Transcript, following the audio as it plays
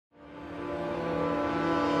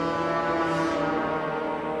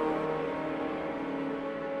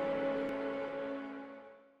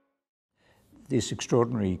This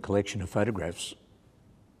extraordinary collection of photographs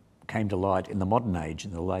came to light in the modern age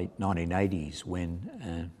in the late 1980s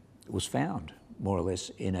when it was found more or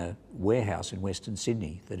less in a warehouse in Western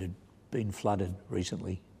Sydney that had been flooded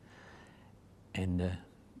recently. And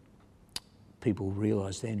people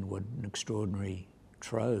realised then what an extraordinary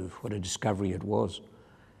trove, what a discovery it was.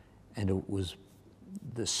 And it was,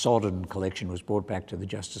 the sodden collection was brought back to the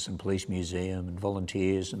Justice and Police Museum, and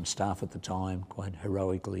volunteers and staff at the time quite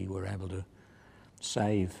heroically were able to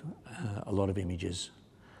save a lot of images,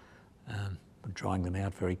 drying them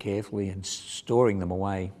out very carefully and storing them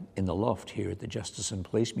away in the loft here at the Justice and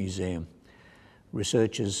Police Museum.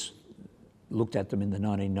 Researchers looked at them in the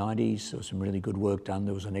 1990s. There was some really good work done.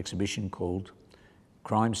 There was an exhibition called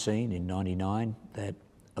Crime Scene in '99 that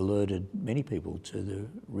alerted many people to the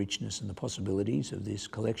richness and the possibilities of this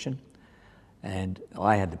collection. And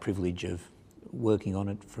I had the privilege of working on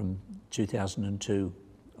it from 2002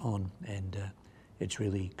 on, and it's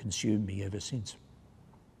really consumed me ever since.